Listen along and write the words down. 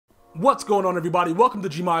What's going on, everybody? Welcome to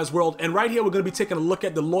GmiasWorld, and right here we're going to be taking a look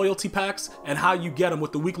at the loyalty packs and how you get them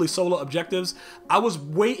with the weekly solo objectives. I was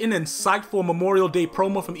waiting and psyched for a Memorial Day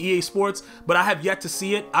promo from EA Sports, but I have yet to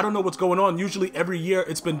see it. I don't know what's going on. Usually every year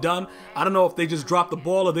it's been done. I don't know if they just dropped the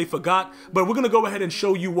ball or they forgot, but we're going to go ahead and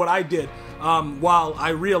show you what I did while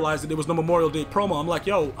I realized that there was no Memorial Day promo. I'm like,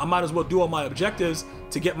 yo, I might as well do all my objectives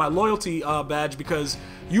to get my loyalty badge, because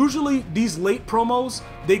usually these late promos,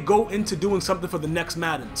 they go into doing something for the next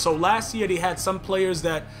Madden. So last year they had some players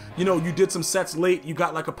that, you know, you did some sets late, you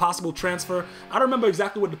got like a possible transfer. I don't remember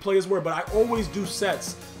exactly what the players were, but I always do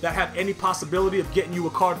sets that have any possibility of getting you a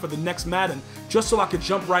card for the next Madden, just so I could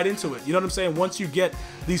jump right into it. You know what I'm saying? Once you get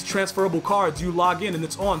these transferable cards, you log in and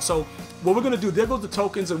it's on. So what we're gonna do, there goes the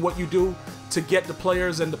tokens and what you do to get the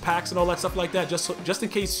players and the packs and all that stuff like that, just in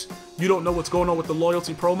case you don't know what's going on with the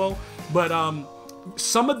loyalty promo. But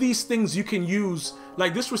some of these things you can use,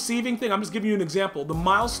 like this receiving thing, I'm just giving you an example. The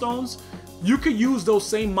milestones, you could use those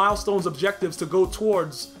same milestones objectives to go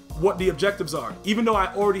towards what the objectives are. Even though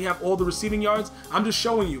I already have all the receiving yards, I'm just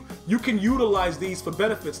showing you, you can utilize these for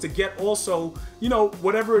benefits to get also, you know,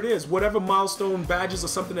 whatever it is, whatever milestone badges or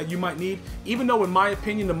something that you might need. Even though in my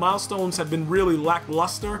opinion the milestones have been really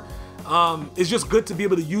lackluster, it's just good to be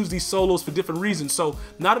able to use these solos for different reasons. So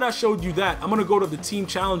now that I showed you that, I'm gonna go to the team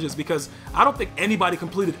challenges, because I don't think anybody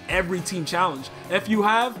completed every team challenge. If you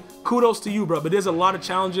have, kudos to you, bro, but there's a lot of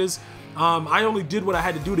challenges. I only did what I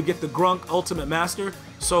had to do to get the Grunk Ultimate Master.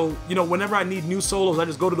 So, you know, whenever I need new solos, I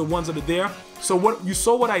just go to the ones that are there. So what you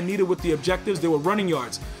saw, what I needed with the objectives, they were running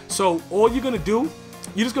yards. So all you're gonna do,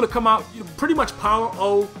 you're just gonna come out, pretty much power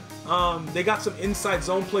O. They got some inside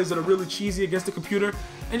zone plays that are really cheesy against the computer,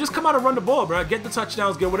 and just come out and run the ball, bro. Get the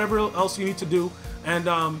touchdowns, get whatever else you need to do, and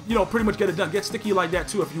you know, pretty much get it done. Get sticky like that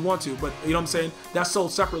too if you want to, but you know what I'm saying? That's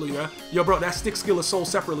sold separately, right? Yo, bro, that stick skill is sold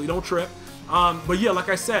separately. Don't trip. But yeah, like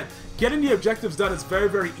I said, getting the objectives done is very,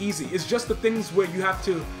 very easy. It's just the things where you have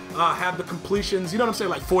to have the completions, you know what I'm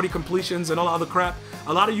saying, like 40 completions and all the other crap.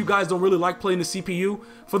 A lot of you guys don't really like playing the CPU.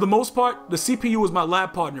 For the most part, the CPU is my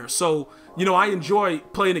lab partner, so you know, I enjoy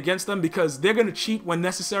playing against them because they're going to cheat when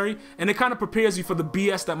necessary, and it kind of prepares you for the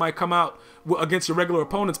BS that might come out against your regular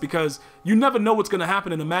opponents, because you never know what's going to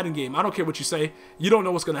happen in a Madden game. I don't care what you say. You don't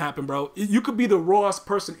know what's going to happen, bro. You could be the rawest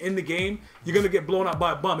person in the game. You're going to get blown out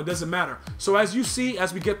by a bum. It doesn't matter. So as you see,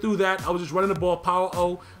 as we get through that, I was just running the ball, power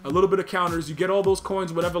O, a little bit of counters. You get all those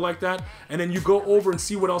coins, whatever like that, and then you go over and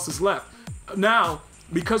see what else is left. Now,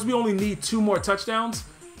 because we only need 2 more touchdowns,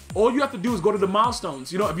 all you have to do is go to the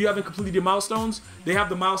milestones. You know, if you haven't completed your milestones, they have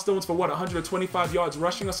the milestones for what, 125 yards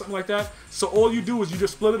rushing or something like that. So all you do is you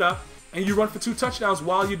just split it up and you run for 2 touchdowns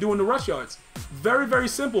while you're doing the rush yards. Very, very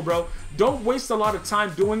simple, bro. Don't waste a lot of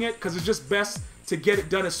time doing it, because it's just best to get it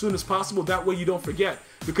done as soon as possible. That way you don't forget.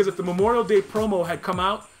 Because if the Memorial Day promo had come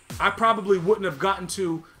out, I probably wouldn't have gotten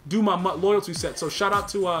to do my MUT loyalty set. So shout out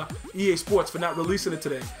to EA Sports for not releasing it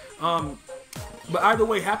today. But either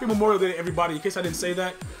way, happy Memorial Day to everybody, in case I didn't say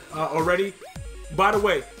that already. By the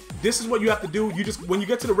way, this is what you have to do. You just, when you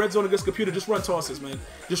get to the red zone against the computer, just run tosses, man.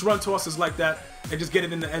 Just run tosses like that and just get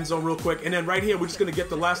it in the end zone real quick. And then right here, we're just going to get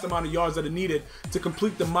the last amount of yards that are needed to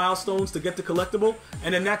complete the milestones to get the collectible.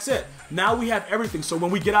 And then that's it. Now we have everything. So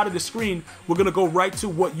when we get out of the screen, we're going to go right to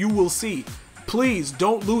what you will see. Please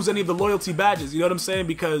don't lose any of the loyalty badges. You know what I'm saying?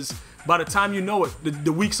 Because by the time you know it,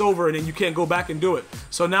 the week's over and then you can't go back and do it.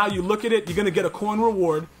 So now you look at it, you're going to get a coin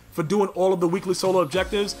reward for doing all of the weekly solo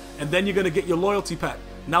objectives, and then you're going to get your loyalty pack.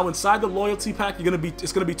 Now inside the loyalty pack,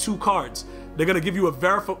 it's going to be 2 cards. They're going to give you a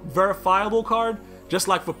verifiable card, just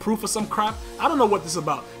like for proof of some crap. I don't know what this is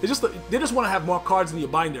about. It's just they just want to have more cards in your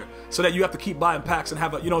binder so that you have to keep buying packs and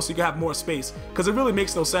have a, you know, so you can have more space. Because it really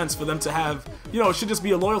makes no sense for them to have, you know, it should just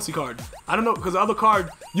be a loyalty card. I don't know, because the other card,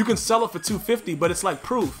 you can sell it for $250, but it's like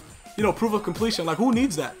proof. You know, proof of completion. Like, who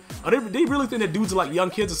needs that? They really think that dudes are like young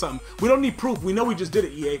kids or something. We don't need proof. We know we just did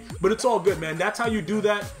it, EA. But it's all good, man. That's how you do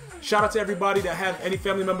that. Shout out to everybody that had any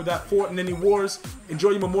family member that fought in any wars.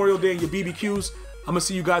 Enjoy your Memorial Day and your BBQs. I'm going to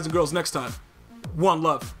see you guys and girls next time. One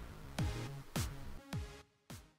love.